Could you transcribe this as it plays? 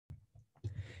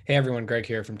Hey everyone, Greg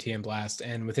here from TM Blast.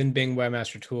 And within Bing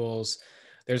Webmaster Tools,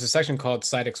 there's a section called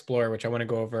Site Explorer, which I want to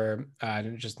go over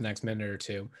in just the next minute or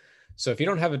two. So if you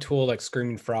don't have a tool like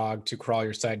Screaming Frog to crawl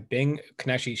your site, Bing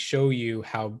can actually show you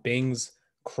how Bing's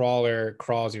crawler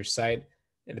crawls your site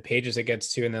and the pages it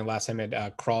gets to, and then last time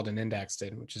it crawled and indexed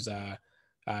it, which is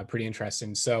pretty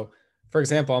interesting. So for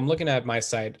example, I'm looking at my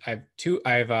site. I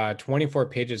have 24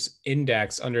 pages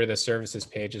indexed under the services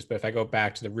pages, but if I go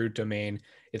back to the root domain,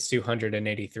 it's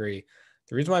 283.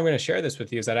 The reason why I'm going to share this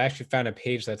with you is that I actually found a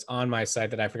page that's on my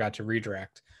site that I forgot to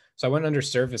redirect. So I went under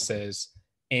services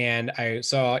and I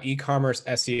saw e-commerce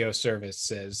SEO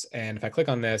services. And if I click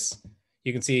on this,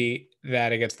 you can see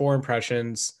that it gets 4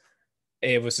 impressions.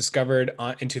 It was discovered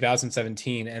in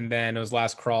 2017, and then it was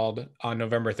last crawled on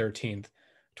November 13th,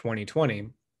 2020.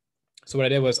 So what I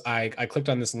did was I clicked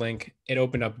on this link. It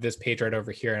opened up this page right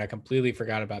over here, and I completely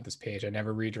forgot about this page. I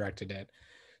never redirected it.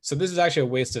 So this is actually a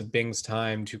waste of Bing's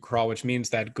time to crawl, which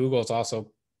means that Google is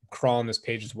also crawling this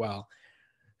page as well.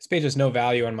 This page has no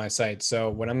value on my site. So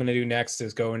what I'm going to do next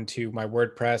is go into my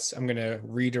WordPress. I'm going to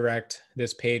redirect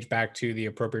this page back to the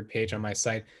appropriate page on my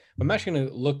site. I'm actually going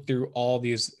to look through all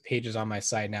these pages on my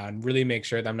site now and really make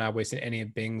sure that I'm not wasting any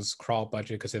of Bing's crawl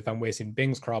budget, because if I'm wasting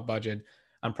Bing's crawl budget,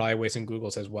 I'm probably wasting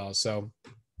Google's as well. So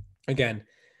again,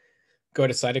 go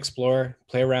to Site Explorer,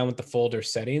 play around with the folder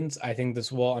settings. I think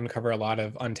this will uncover a lot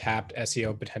of untapped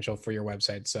SEO potential for your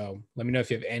website. So let me know if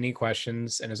you have any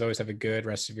questions, and as always, have a good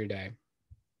rest of your day.